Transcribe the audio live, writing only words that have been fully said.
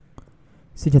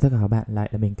Xin chào tất cả các bạn, lại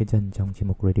là mình Kiên Trần trong chuyên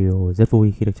mục radio. Rất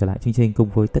vui khi được trở lại chương trình cùng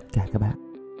với tất cả các bạn.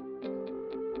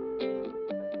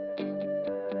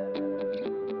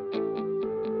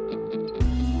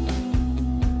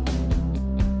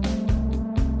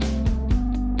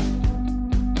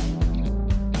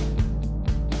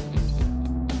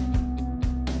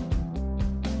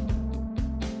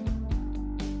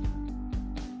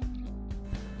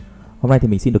 Hôm nay thì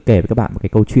mình xin được kể với các bạn một cái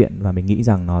câu chuyện và mình nghĩ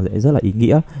rằng nó sẽ rất là ý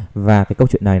nghĩa. Và cái câu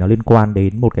chuyện này nó liên quan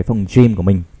đến một cái phòng gym của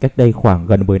mình cách đây khoảng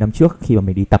gần 10 năm trước khi mà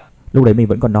mình đi tập. Lúc đấy mình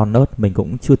vẫn còn non nớt, mình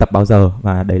cũng chưa tập bao giờ.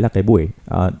 Và đấy là cái buổi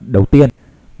đầu tiên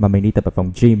mà mình đi tập ở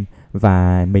phòng gym.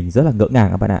 Và mình rất là ngỡ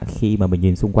ngàng các bạn ạ, khi mà mình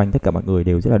nhìn xung quanh tất cả mọi người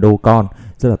đều rất là đô con,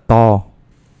 rất là to.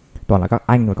 Toàn là các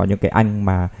anh, và có những cái anh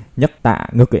mà nhấc tạ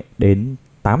ngực ấy đến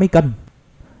 80 cân.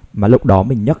 Mà lúc đó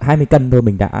mình nhấc 20 cân thôi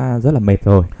mình đã rất là mệt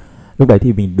rồi. Lúc đấy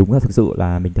thì mình đúng là thực sự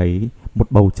là mình thấy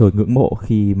một bầu trời ngưỡng mộ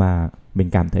khi mà mình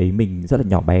cảm thấy mình rất là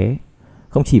nhỏ bé.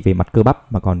 Không chỉ về mặt cơ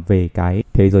bắp mà còn về cái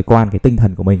thế giới quan, cái tinh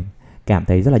thần của mình. Cảm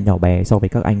thấy rất là nhỏ bé so với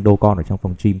các anh đô con ở trong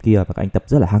phòng gym kia. Và các anh tập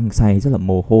rất là hăng say, rất là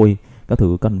mồ hôi các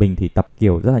thứ. Còn mình thì tập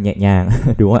kiểu rất là nhẹ nhàng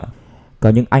đúng không ạ? Có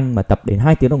những anh mà tập đến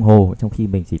 2 tiếng đồng hồ, trong khi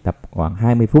mình chỉ tập khoảng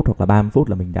 20 phút hoặc là 30 phút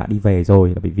là mình đã đi về rồi.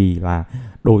 Là bởi vì là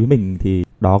đối với mình thì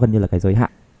đó gần như là cái giới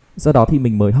hạn. Sau đó thì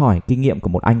mình mới hỏi kinh nghiệm của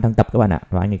một anh đang tập các bạn ạ.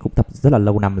 Và anh ấy cũng tập rất là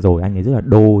lâu năm rồi. Anh ấy rất là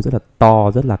đô, rất là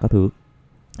to, rất là các thứ,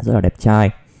 rất là đẹp trai.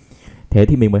 Thế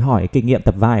thì mình mới hỏi kinh nghiệm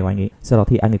tập vai của anh ấy. Sau đó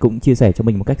thì anh ấy cũng chia sẻ cho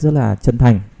mình một cách rất là chân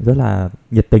thành, rất là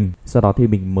nhiệt tình. Sau đó thì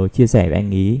mình mới chia sẻ với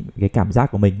anh ấy cái cảm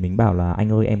giác của mình. Mình bảo là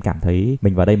anh ơi, em cảm thấy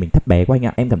mình vào đây mình thấp bé quá anh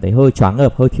ạ. Em cảm thấy hơi choáng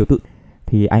ngợp, hơi thiếu tự.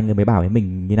 Thì anh ấy mới bảo với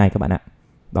mình như này các bạn ạ.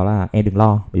 Đó là em đừng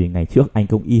lo, bởi vì ngày trước anh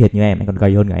cũng y hệt như em. Anh còn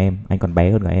gầy hơn cả em, anh còn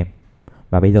bé hơn cả em.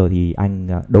 Và bây giờ thì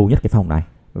anh đô nhất cái phòng này.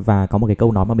 Và có một cái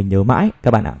câu nói mà mình nhớ mãi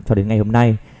các bạn ạ, cho đến ngày hôm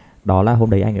nay. Đó là hôm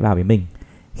đấy anh ấy bảo với mình,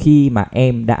 khi mà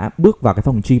em đã bước vào cái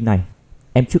phòng gym này,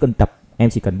 em chưa cần tập, em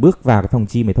chỉ cần bước vào cái phòng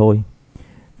gym này thôi,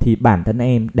 thì bản thân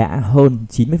em đã hơn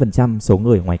 90% số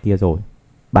người ở ngoài kia rồi.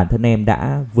 Bản thân em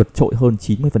đã vượt trội hơn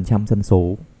 90% dân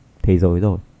số thế giới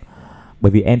rồi.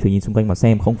 Bởi vì em thử nhìn xung quanh mà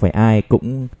xem, không phải ai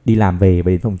cũng đi làm về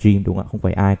đến phòng gym đúng không ạ? Không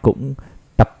phải ai cũng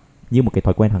tập như một cái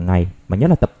thói quen hàng ngày, mà nhất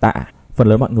là tập tạ. Phần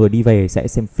lớn mọi người đi về sẽ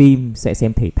xem phim, sẽ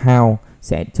xem thể thao,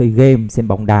 sẽ chơi game, xem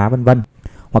bóng đá vân vân.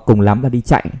 Hoặc cùng lắm là đi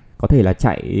chạy, có thể là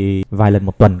chạy vài lần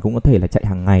một tuần, cũng có thể là chạy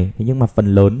hàng ngày. Thế nhưng mà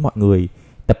phần lớn mọi người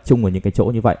tập trung ở những cái chỗ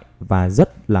như vậy và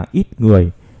rất là ít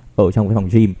người ở trong cái phòng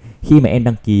gym. Khi mà em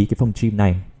đăng ký cái phòng gym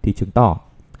này thì chứng tỏ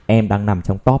em đang nằm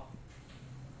trong top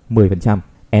 10%,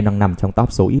 em đang nằm trong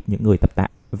top số ít những người tập tạ.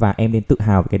 Và em nên tự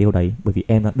hào về cái điều đấy, bởi vì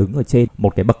em đang đứng ở trên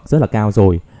một cái bậc rất là cao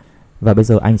rồi. Và bây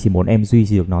giờ anh chỉ muốn em duy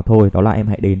trì được nó thôi. Đó là em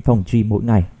hãy đến phòng gym mỗi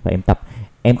ngày và em tập.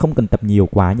 Em không cần tập nhiều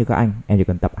quá như các anh, em chỉ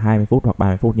cần tập 20 phút hoặc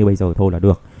 30 phút như bây giờ thôi là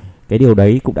được. Cái điều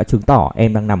đấy cũng đã chứng tỏ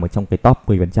em đang nằm ở trong cái top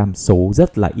 10% số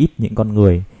rất là ít những con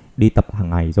người đi tập hàng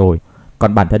ngày rồi.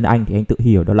 Còn bản thân anh thì anh tự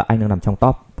hiểu đó là anh đang nằm trong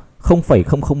top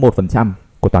 0,001%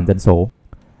 của toàn dân số.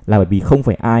 Là bởi vì không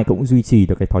phải ai cũng duy trì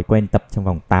được cái thói quen tập trong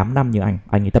vòng 8 năm như anh.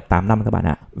 Anh ấy tập 8 năm các bạn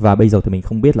ạ. Và bây giờ thì mình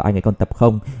không biết là anh ấy còn tập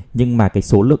không. Nhưng mà cái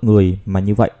số lượng người mà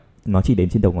như vậy nó chỉ đếm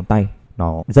trên đầu ngón tay,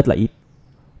 nó rất là ít.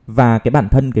 Và cái bản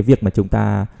thân cái việc mà chúng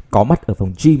ta có mặt ở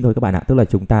phòng gym thôi các bạn ạ, tức là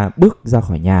chúng ta bước ra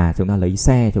khỏi nhà, chúng ta lấy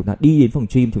xe, chúng ta đi đến phòng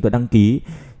gym, chúng ta đăng ký,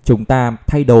 chúng ta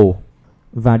thay đồ.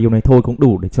 Và điều này thôi cũng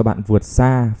đủ để cho bạn vượt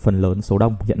xa phần lớn số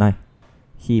đông hiện nay.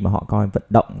 Khi mà họ coi vận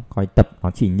động, coi tập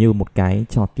nó chỉ như một cái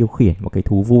trò tiêu khiển, một cái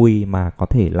thú vui mà có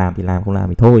thể làm thì làm, không làm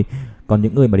thì thôi. Còn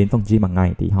những người mà đến phòng gym hàng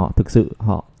ngày thì họ thực sự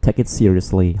họ take it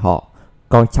seriously, họ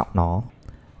coi trọng nó.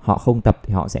 Họ không tập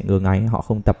thì họ sẽ ngứa ngáy, họ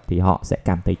không tập thì họ sẽ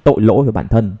cảm thấy tội lỗi với bản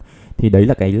thân. Thì đấy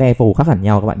là cái level khác hẳn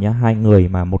nhau các bạn nhé. Hai người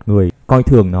mà một người coi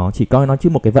thường nó, chỉ coi nó như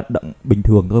một cái vận động bình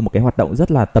thường thôi, một cái hoạt động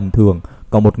rất là tầm thường.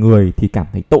 Còn một người thì cảm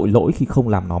thấy tội lỗi khi không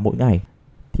làm nó mỗi ngày.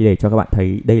 Thì để cho các bạn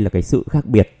thấy đây là cái sự khác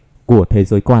biệt của thế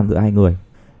giới quan giữa hai người.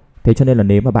 Thế cho nên là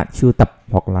nếu mà bạn chưa tập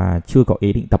hoặc là chưa có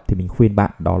ý định tập thì mình khuyên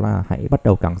bạn đó là hãy bắt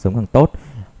đầu càng sớm càng tốt.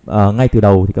 Ngay từ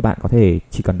đầu thì các bạn có thể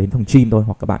chỉ cần đến phòng gym thôi,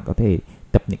 hoặc các bạn có thể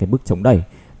tập những cái bước chống đẩy.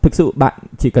 Thực sự bạn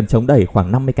chỉ cần chống đẩy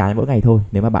khoảng 50 cái mỗi ngày thôi.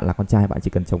 Nếu mà bạn là con trai, bạn chỉ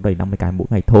cần chống đẩy 50 cái mỗi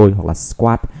ngày thôi, hoặc là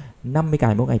squat 50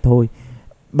 cái mỗi ngày thôi.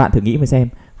 Bạn thử nghĩ mà xem,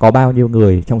 có bao nhiêu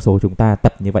người trong số chúng ta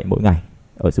tập như vậy mỗi ngày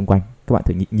ở xung quanh. Các bạn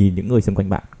thử nhìn những người xung quanh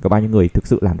bạn, có bao nhiêu người thực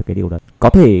sự làm được cái điều đó. Có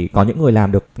thể có những người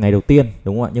làm được ngày đầu tiên,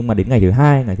 đúng không ạ? Nhưng mà đến ngày thứ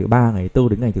 2, ngày thứ 3, ngày thứ 4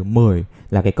 đến ngày thứ 10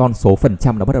 là cái con số phần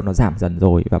trăm nó bắt đầu nó giảm dần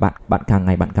rồi. Và bạn càng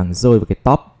ngày bạn càng rơi vào cái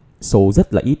top số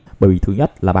rất là ít. Bởi vì thứ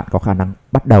nhất là bạn có khả năng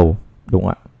bắt đầu, đúng không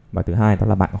ạ? Và thứ hai đó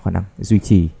là bạn có khả năng duy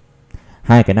trì.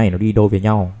 Hai cái này nó đi đôi với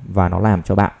nhau và nó làm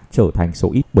cho bạn trở thành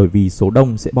số ít. Bởi vì số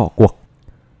đông sẽ bỏ cuộc.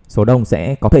 Số đông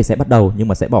sẽ có thể sẽ bắt đầu nhưng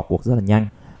mà sẽ bỏ cuộc rất là nhanh.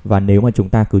 Và nếu mà chúng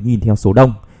ta cứ nhìn theo số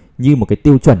đông, như một cái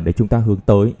tiêu chuẩn để chúng ta hướng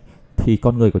tới, thì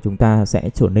con người của chúng ta sẽ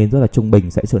trở nên rất là trung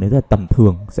bình, sẽ trở nên rất là tầm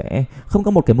thường, sẽ không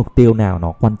có một cái mục tiêu nào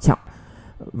nó quan trọng,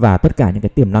 và tất cả những cái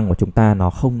tiềm năng của chúng ta nó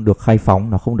không được khai phóng,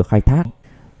 nó không được khai thác.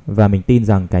 Và mình tin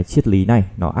rằng cái triết lý này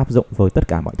nó áp dụng với tất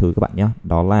cả mọi thứ các bạn nhé.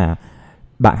 Đó là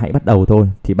bạn hãy bắt đầu thôi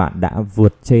thì bạn đã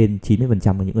vượt trên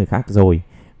 90% của những người khác rồi.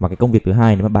 Và cái công việc thứ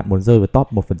hai, nếu mà bạn muốn rơi vào top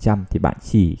 1% thì bạn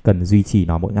chỉ cần duy trì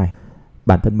nó mỗi ngày.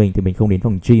 Bản thân mình thì mình không đến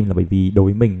phòng gym là bởi vì đối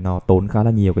với mình nó tốn khá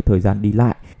là nhiều cái thời gian đi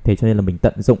lại. Thế cho nên là mình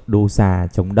tận dụng đô xà,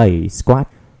 chống đẩy, squat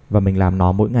và mình làm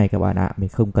nó mỗi ngày các bạn ạ. Mình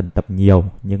không cần tập nhiều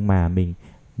nhưng mà mình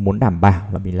muốn đảm bảo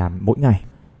là mình làm mỗi ngày.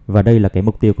 Và đây là cái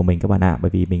mục tiêu của mình các bạn ạ.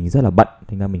 Bởi vì mình rất là bận,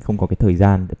 thành ra mình không có cái thời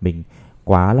gian để mình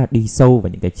quá là đi sâu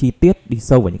vào những cái chi tiết, đi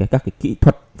sâu vào những các cái kỹ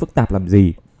thuật phức tạp làm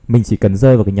gì. Mình chỉ cần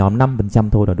rơi vào cái nhóm 5%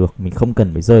 thôi là được. Mình không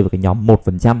cần phải rơi vào cái nhóm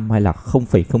 1% hay là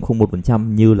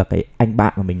 0,001% như là cái anh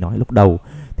bạn mà mình nói lúc đầu.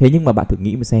 Thế nhưng mà bạn thử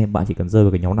nghĩ mà xem, bạn chỉ cần rơi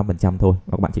vào cái nhóm 5% thôi,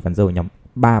 hoặc bạn chỉ cần rơi vào nhóm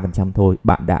 3% thôi,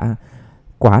 bạn đã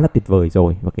quá là tuyệt vời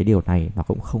rồi. Và cái điều này nó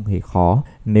cũng không hề khó.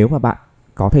 Nếu mà bạn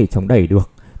có thể chống đẩy được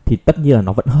thì tất nhiên là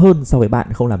nó vẫn hơn so với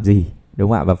bạn không làm gì, đúng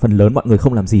không ạ? Và phần lớn mọi người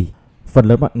không làm gì. Phần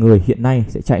lớn mọi người hiện nay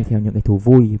sẽ chạy theo những cái thú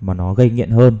vui mà nó gây nghiện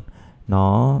hơn,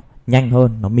 nó nhanh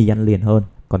hơn, nó mì ăn liền hơn.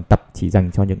 Còn tập chỉ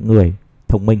dành cho những người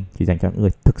thông minh, chỉ dành cho những người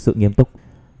thực sự nghiêm túc.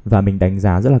 Và mình đánh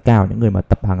giá rất là cao những người mà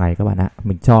tập hàng ngày các bạn ạ.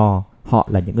 Mình cho họ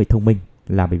là những người thông minh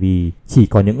là bởi vì chỉ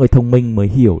có những người thông minh mới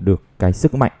hiểu được cái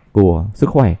sức mạnh của sức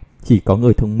khỏe. Chỉ có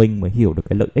người thông minh mới hiểu được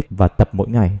cái lợi ích và tập mỗi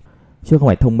ngày. Chứ không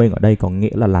phải thông minh ở đây có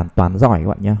nghĩa là làm toán giỏi các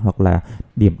bạn nhé, hoặc là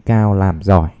điểm cao làm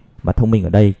giỏi. Mà thông minh ở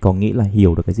đây có nghĩa là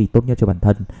hiểu được cái gì tốt nhất cho bản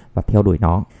thân và theo đuổi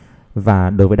nó. Và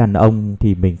đối với đàn ông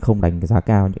thì mình không đánh giá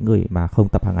cao những người mà không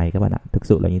tập hàng ngày các bạn ạ. Thực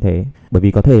sự là như thế. Bởi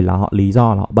vì có thể là họ lý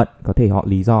do là họ bận, có thể họ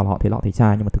lý do là họ thấy lọ thấy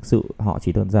chai, nhưng mà thực sự họ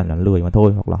chỉ đơn giản là lười mà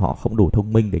thôi. Hoặc là họ không đủ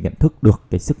thông minh để nhận thức được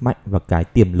cái sức mạnh và cái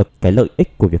tiềm lực, cái lợi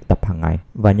ích của việc tập hàng ngày.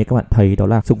 Và như các bạn thấy đó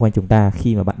là xung quanh chúng ta,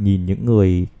 khi mà bạn nhìn những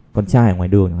người con trai ở ngoài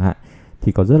đường chẳng hạn,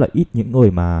 thì có rất là ít những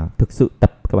người mà thực sự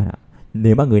tập các bạn ạ.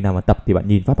 Nếu mà người nào mà tập thì bạn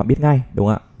nhìn phát bạn biết ngay, đúng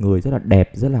không ạ? Người rất là đẹp,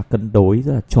 rất là cân đối,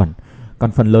 rất là chuẩn.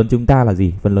 Còn phần lớn chúng ta là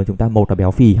gì? Phần lớn chúng ta một là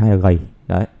béo phì, hai là gầy.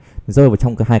 Đấy, rơi vào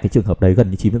trong hai cái trường hợp đấy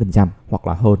gần như 90% hoặc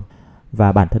là hơn.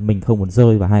 Và bản thân mình không muốn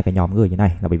rơi vào hai cái nhóm người như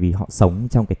này là bởi vì họ sống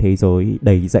trong cái thế giới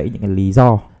đầy dẫy những cái lý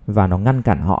do, và nó ngăn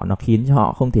cản họ, nó khiến cho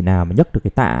họ không thể nào mà nhấc được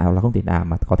cái tạ, hoặc là không thể nào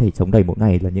mà có thể chống đẩy mỗi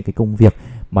ngày là những cái công việc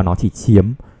mà nó chỉ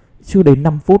chiếm chưa đến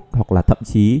 5 phút hoặc là thậm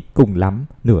chí cùng lắm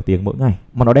nửa tiếng mỗi ngày,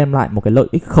 mà nó đem lại một cái lợi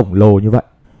ích khổng lồ như vậy.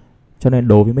 Cho nên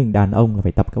đối với mình, đàn ông là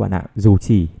phải tập các bạn ạ, dù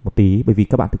chỉ một tí. Bởi vì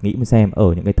các bạn thử nghĩ mà xem,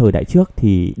 ở những cái thời đại trước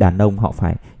thì đàn ông họ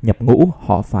phải nhập ngũ,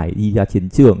 họ phải đi ra chiến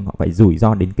trường, họ phải rủi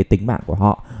ro đến cái tính mạng của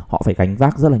họ, họ phải gánh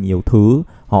vác rất là nhiều thứ,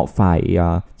 họ phải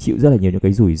chịu rất là nhiều những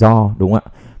cái rủi ro, đúng không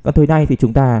ạ? Còn thời nay thì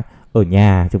chúng ta ở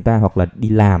nhà, chúng ta hoặc là đi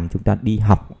làm, chúng ta đi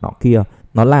học nọ kia,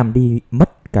 nó làm đi mất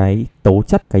cái tố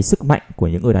chất, cái sức mạnh của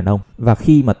những người đàn ông. Và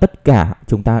khi mà tất cả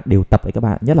chúng ta đều tập với các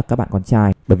bạn, nhất là các bạn con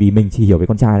trai, bởi vì mình chỉ hiểu với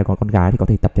con trai, còn con gái thì có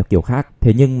thể tập theo kiểu khác.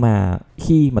 Thế nhưng mà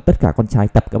khi mà tất cả con trai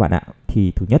tập các bạn ạ,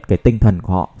 thì thứ nhất cái tinh thần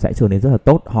của họ sẽ trở nên rất là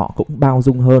tốt, họ cũng bao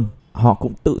dung hơn, họ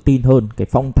cũng tự tin hơn, cái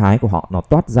phong thái của họ nó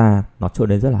toát ra, nó trở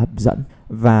nên rất là hấp dẫn.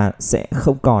 Và sẽ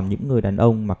không còn những người đàn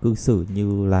ông mà cư xử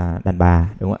như là đàn bà,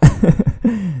 đúng không ạ?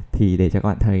 Thì để cho các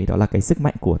bạn thấy đó là cái sức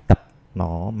mạnh của tập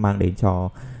nó mang đến cho,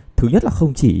 thứ nhất là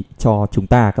không chỉ cho chúng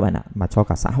ta các bạn ạ, mà cho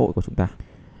cả xã hội của chúng ta.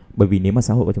 Bởi vì nếu mà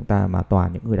xã hội của chúng ta mà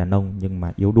toàn những người đàn ông nhưng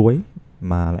mà yếu đuối,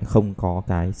 mà lại không có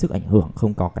cái sức ảnh hưởng,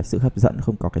 không có cái sự hấp dẫn,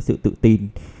 không có cái sự tự tin,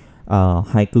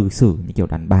 hay cư xử như kiểu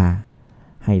đàn bà,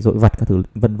 hay dỗi vặt các thứ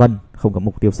vân vân, không có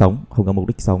mục tiêu sống, không có mục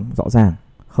đích sống rõ ràng,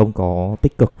 không có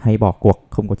tích cực hay bỏ cuộc,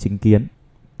 không có chính kiến,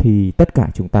 thì tất cả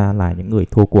chúng ta là những người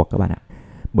thua cuộc các bạn ạ.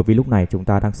 Bởi vì lúc này chúng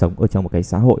ta đang sống ở trong một cái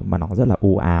xã hội mà nó rất là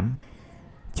u ám.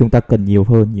 Chúng ta cần nhiều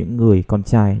hơn những người con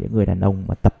trai, những người đàn ông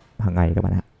mà tập hàng ngày các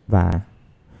bạn ạ. Và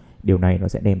điều này nó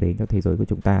sẽ đem đến cho thế giới của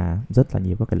chúng ta rất là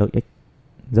nhiều các cái lợi ích,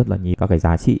 rất là nhiều các cái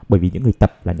giá trị. Bởi vì những người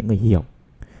tập là những người hiểu.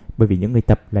 Bởi vì những người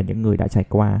tập là những người đã trải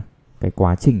qua cái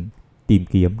quá trình tìm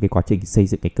kiếm, cái quá trình xây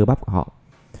dựng cái cơ bắp của họ.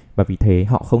 Và vì thế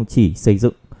họ không chỉ xây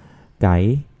dựng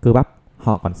cái cơ bắp,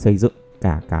 họ còn xây dựng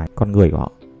cả cái con người của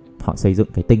họ. Họ xây dựng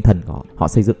cái tinh thần của họ, họ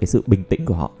xây dựng cái sự bình tĩnh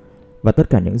của họ. Và tất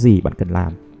cả những gì bạn cần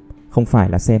làm không phải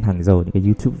là xem hàng giờ những cái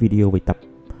YouTube video về tập.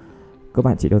 Các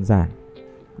bạn chỉ đơn giản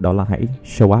đó là hãy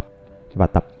show up và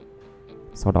tập,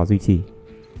 sau đó duy trì.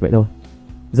 Vậy thôi.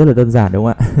 Rất là đơn giản đúng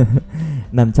không ạ?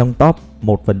 Nằm trong top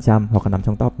 1% hoặc là nằm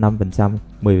trong top 5%,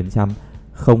 10%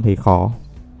 không hề khó.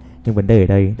 Nhưng vấn đề ở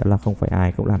đây đó là không phải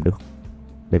ai cũng làm được.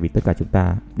 Bởi vì tất cả chúng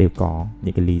ta đều có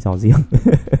những cái lý do riêng.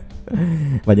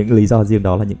 Và những cái lý do riêng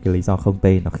đó là những cái lý do không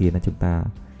tên, nó khiến chúng ta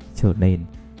trở nên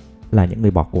là những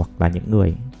người bỏ cuộc, là những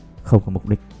người không có mục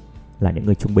đích. là những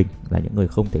người trung bình, là những người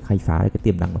không thể khai phá được cái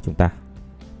tiềm năng của chúng ta.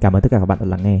 Cảm ơn tất cả các bạn đã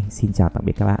lắng nghe. Xin chào tạm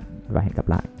biệt các bạn và hẹn gặp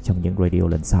lại trong những radio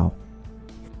lần sau.